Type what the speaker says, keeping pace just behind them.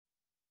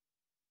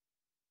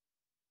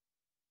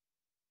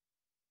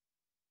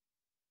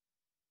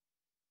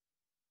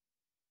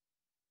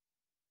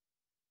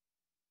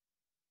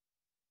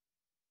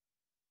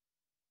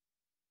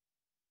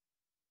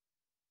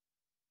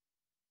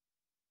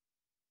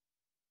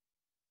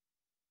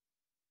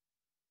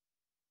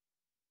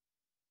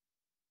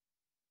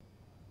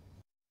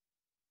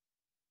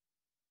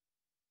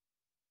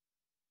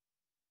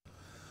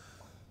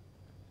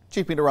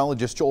Chief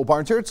Meteorologist Joel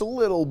Barnes here. It's a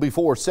little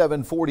before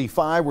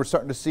 7:45. We're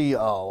starting to see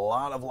a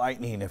lot of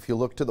lightning. If you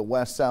look to the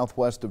west,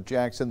 southwest of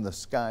Jackson, the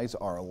skies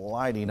are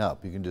lighting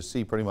up. You can just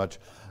see pretty much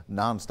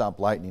nonstop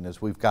lightning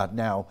as we've got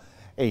now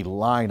a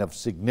line of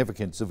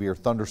significant severe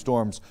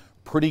thunderstorms.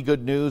 Pretty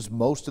good news.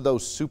 Most of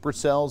those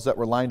supercells that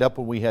were lined up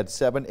when we had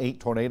 7, 8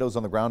 tornadoes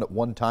on the ground at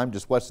one time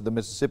just west of the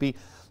Mississippi,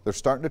 they're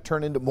starting to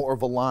turn into more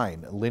of a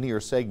line, a linear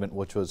segment,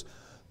 which was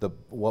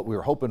what we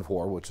were hoping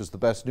for, which is the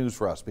best news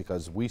for us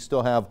because we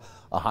still have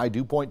a high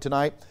dew point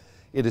tonight.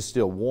 It is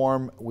still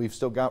warm. We've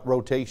still got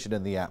rotation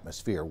in the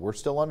atmosphere. We're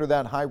still under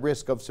that high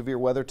risk of severe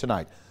weather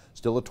tonight.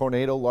 Still a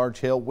tornado, large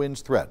hail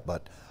winds threat,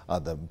 but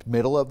the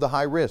middle of the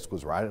high risk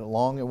was right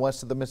along and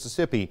west of the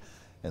Mississippi.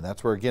 And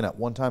that's where, again, at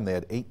one time they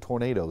had 8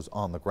 tornadoes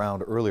on the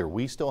ground earlier.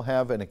 We still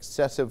have an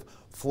excessive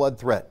flood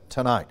threat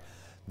tonight.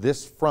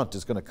 This front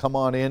is going to come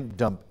on in,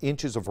 dump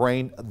inches of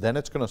rain, then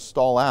it's going to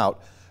stall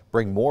out,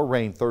 bring more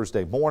rain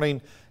Thursday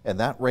morning, and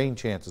that rain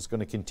chance is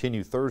going to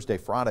continue Thursday,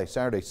 Friday,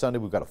 Saturday, Sunday.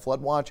 We've got a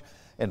flood watch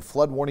and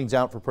flood warnings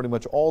out for pretty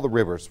much all the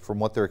rivers from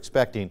what they're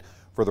expecting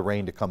for the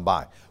rain to come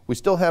by. We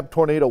still have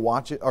tornado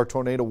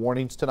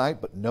warnings tonight,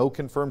 but no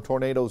confirmed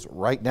tornadoes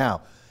right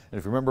now. And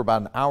if you remember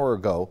about an hour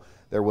ago,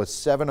 there was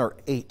 7 or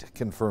 8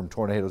 confirmed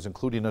tornadoes,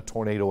 including a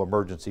tornado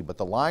emergency. But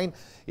the line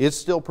is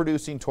still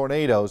producing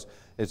tornadoes.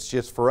 It's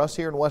just for us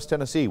here in West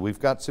Tennessee, we've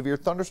got severe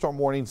thunderstorm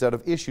warnings that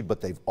have issued,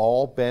 but they've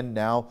all been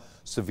now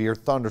severe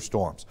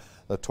thunderstorms.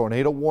 The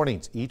tornado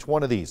warnings, each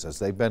one of these, as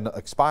they've been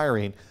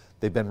expiring,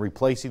 they've been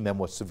replacing them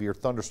with severe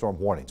thunderstorm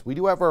warnings. We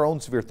do have our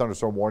own severe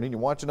thunderstorm warning. You're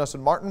watching us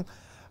in Martin.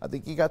 I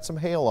think you got some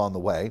hail on the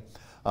way.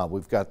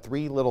 We've got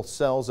 3 little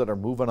cells that are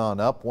moving on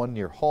up, one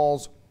near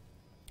Halls,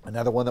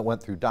 another one that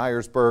went through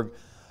Dyersburg,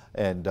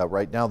 and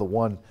right now the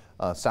one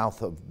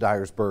south of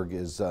Dyersburg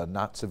is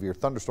not severe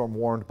thunderstorm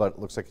warned, but it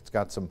looks like it's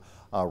got some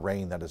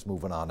rain that is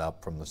moving on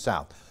up from the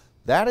south.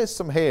 That is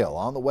some hail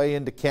on the way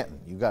into Kenton.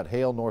 You got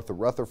hail north of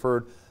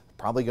Rutherford,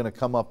 probably going to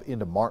come up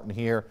into Martin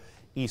here,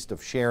 east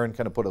of Sharon.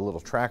 Kind of put a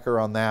little tracker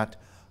on that.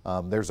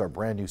 There's our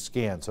brand new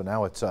scan, so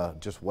now it's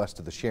just west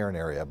of the Sharon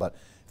area. But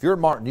if you're in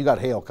Martin, you got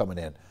hail coming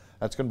in.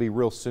 That's going to be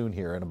real soon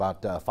here in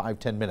about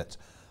 5-10 minutes.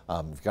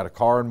 If you've got a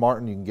car in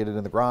Martin, you can get it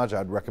in the garage.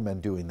 I'd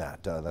recommend doing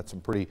that. That's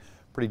some pretty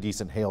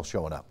decent hail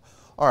showing up.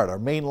 All right, our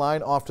main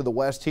line off to the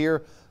west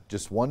here,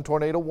 just one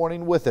tornado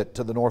warning with it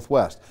to the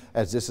northwest,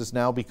 as this has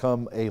now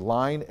become a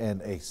line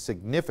and a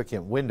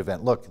significant wind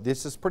event. Look,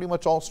 this is pretty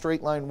much all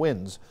straight line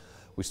winds.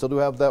 We still do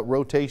have that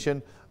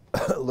rotation.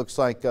 Looks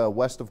like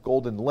west of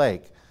Golden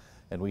Lake,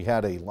 and we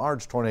had a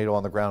large tornado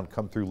on the ground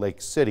come through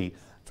Lake City.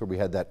 That's where we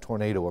had that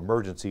tornado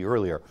emergency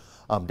earlier.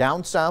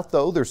 Down south,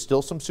 though, there's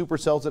still some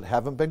supercells that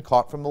haven't been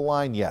caught from the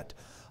line yet.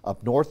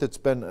 Up north,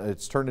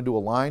 it's turned into a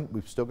line.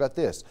 We've still got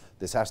this.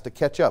 This has to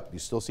catch up. You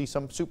still see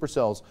some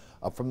supercells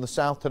up from the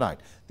south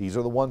tonight. These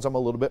are the ones I'm a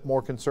little bit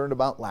more concerned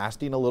about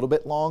lasting a little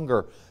bit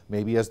longer,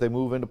 maybe as they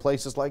move into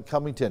places like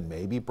Cummington,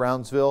 maybe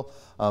Brownsville.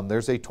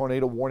 There's a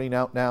tornado warning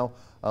out now,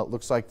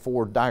 looks like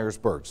for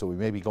Dyersburg, so we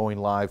may be going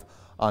live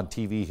on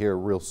TV here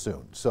real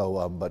soon.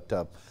 So,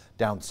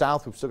 down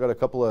south, we've still got a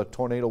couple of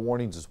tornado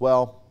warnings as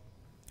well.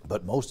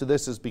 But most of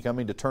this is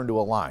becoming to turn to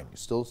a line. You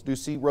still do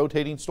see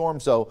rotating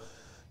storms, though,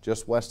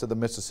 just west of the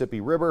Mississippi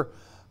River.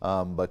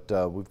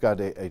 We've got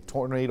a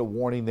tornado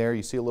warning there.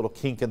 You see a little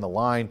kink in the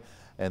line.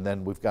 And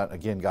then we've got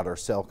our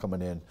cell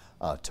coming in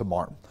to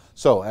Martin.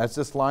 So as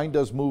this line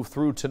does move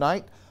through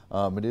tonight,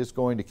 it is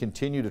going to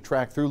continue to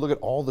track through. Look at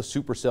all the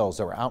supercells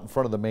that are out in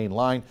front of the main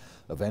line.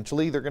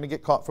 Eventually, they're going to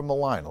get caught from the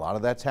line. A lot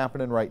of that's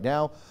happening right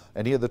now.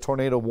 Any of the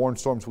tornado warned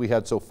storms we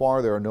had so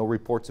far, there are no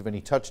reports of any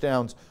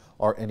touchdowns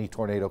or any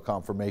tornado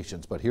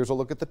confirmations. But here's a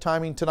look at the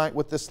timing tonight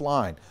with this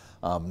line.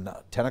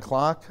 10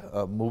 o'clock,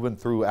 moving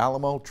through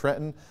Alamo,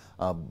 Trenton.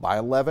 By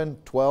 11,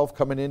 12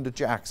 coming into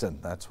Jackson.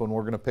 That's when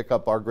we're going to pick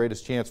up our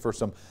greatest chance for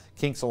some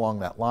kinks along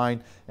that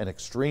line and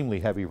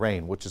extremely heavy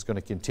rain, which is going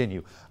to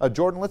continue.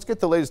 Jordan, let's get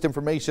the latest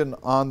information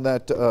on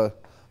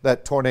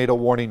that tornado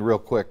warning real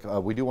quick.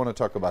 We do want to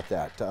talk about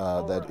that.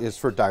 That is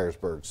for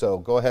Dyersburg. So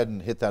go ahead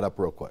and hit that up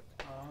real quick.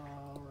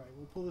 All right,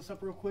 we'll pull this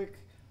up real quick.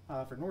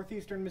 For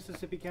northeastern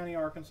Mississippi County,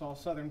 Arkansas,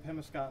 southern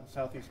Pemiscot, and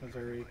southeast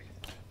Missouri.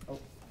 Oh.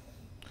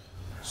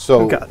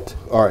 So,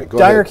 all right, go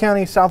ahead. Dyer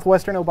County,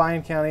 southwestern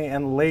Obion County,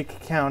 and Lake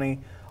County,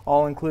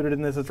 all included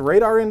in this. It's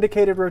radar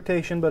indicated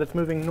rotation, but it's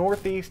moving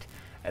northeast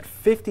at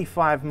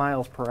 55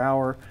 miles per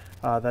hour.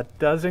 That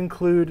does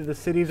include the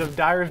cities of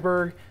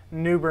Dyersburg,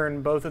 New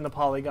Bern, both in the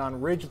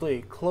polygon,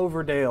 Ridgely,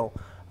 Cloverdale,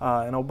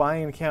 and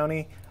Obion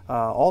County.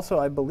 Also,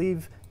 I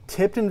believe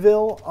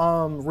Tiptonville,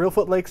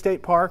 Reelfoot Lake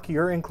State Park,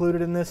 you're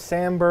included in this.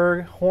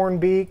 Sandburg,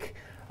 Hornbeak.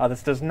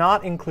 This does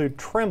not include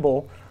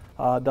Trimble.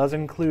 Does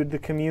include the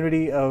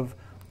community of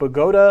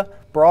Bogota,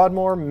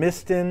 Broadmoor,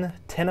 Miston,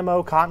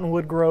 Tenemo,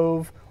 Cottonwood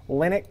Grove,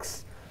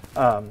 Lenox,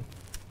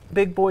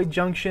 Big Boy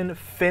Junction,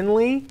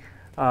 Findlay,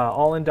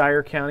 all in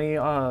Dyer County.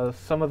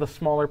 Some of the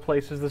smaller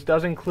places. This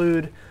does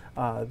include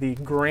the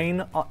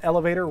grain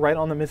elevator right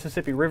on the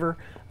Mississippi River,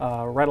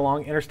 right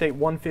along Interstate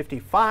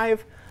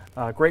 155.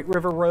 Great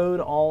River Road,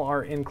 all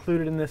are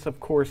included in this, of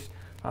course.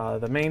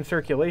 The main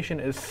circulation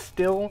is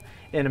still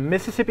in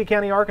Mississippi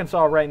County,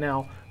 Arkansas right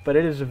now, but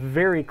it is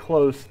very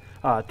close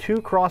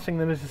to crossing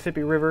the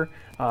Mississippi River.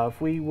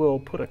 If we will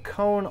put a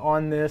cone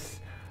on this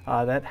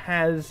that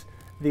has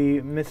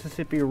the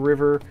Mississippi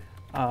River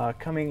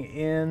coming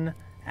in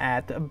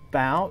at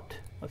about,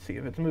 let's see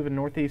if it's moving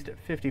northeast at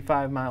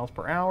 55 miles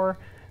per hour.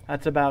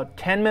 That's about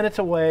 10 minutes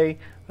away.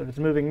 If it's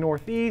moving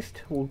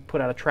northeast, we'll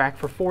put out a track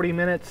for 40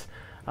 minutes.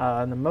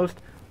 And the most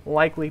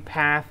likely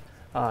path,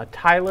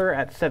 Tyler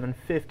at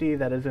 750,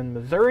 that is in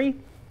Missouri.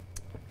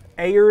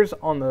 Ayers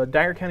on the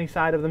Dyer County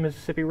side of the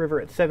Mississippi River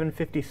at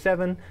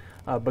 757.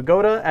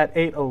 Bogota at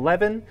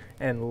 811,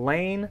 and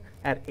Lane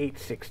at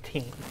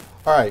 816.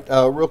 All right,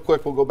 real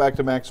quick, we'll go back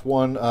to Max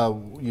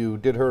 1. You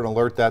did hear an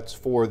alert. That's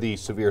for the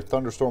severe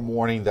thunderstorm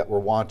warning that we're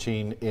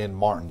watching in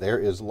Martin. There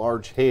is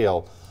large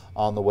hail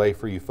on the way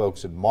for you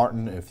folks in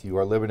Martin. If you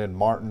are living in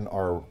Martin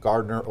or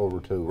Gardner over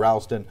to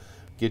Ralston,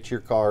 get your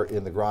car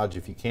in the garage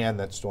if you can.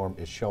 That storm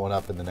is showing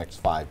up in the next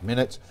 5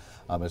 minutes.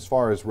 As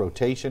far as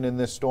rotation in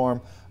this storm,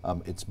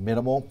 it's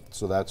minimal,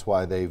 so that's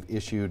why they've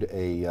issued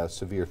a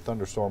severe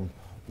thunderstorm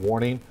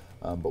warning,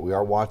 but we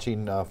are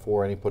watching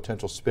for any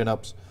potential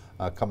spin-ups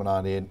coming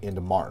on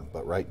into Martin.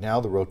 But right now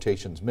the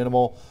rotation's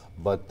minimal,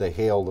 but the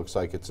hail looks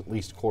like it's at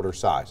least quarter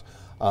size.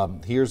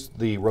 Here's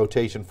the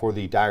rotation for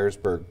the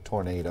Dyersburg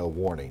tornado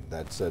warning.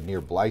 That's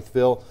near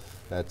Blytheville.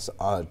 That's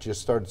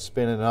just started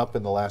spinning up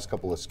in the last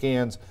couple of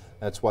scans.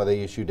 That's why they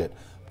issued it.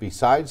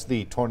 Besides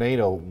the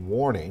tornado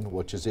warning,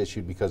 which is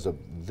issued because of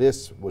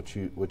this, what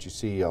you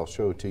see, I'll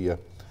show it to you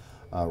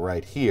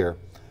right here.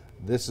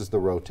 This is the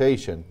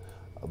rotation.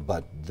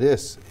 But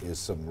this is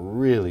some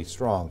really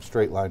strong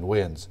straight line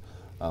winds,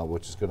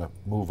 which is going to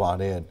move on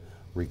in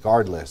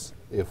regardless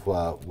if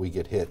we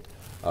get hit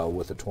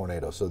with a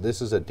tornado. So this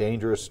is a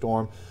dangerous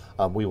storm.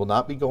 We will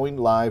not be going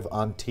live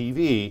on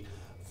TV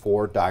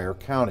for Dyer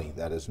County.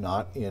 That is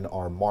not in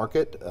our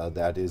market.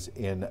 That is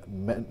in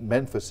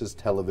Memphis's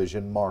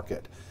television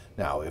market.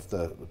 Now, if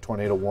the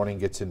tornado warning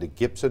gets into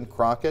Gibson,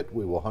 Crockett,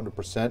 we will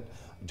 100%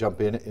 jump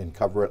in and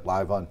cover it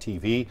live on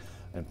TV.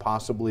 And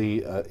possibly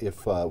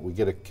if we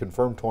get a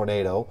confirmed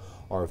tornado,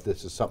 or if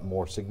this is something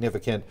more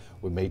significant,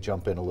 we may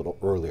jump in a little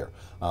earlier.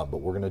 But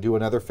we're going to do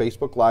another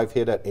Facebook Live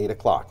hit at 8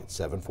 o'clock. It's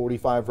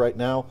 7:45 right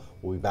now.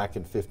 We'll be back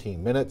in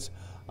 15 minutes.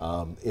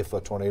 If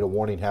a tornado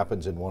warning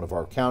happens in one of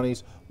our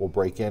counties, we'll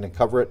break in and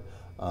cover it.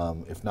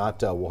 If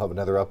not, we'll have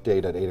another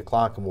update at 8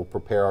 o'clock, and we'll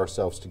prepare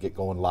ourselves to get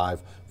going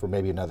live for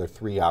maybe another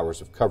 3 hours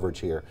of coverage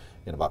here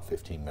in about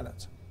 15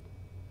 minutes.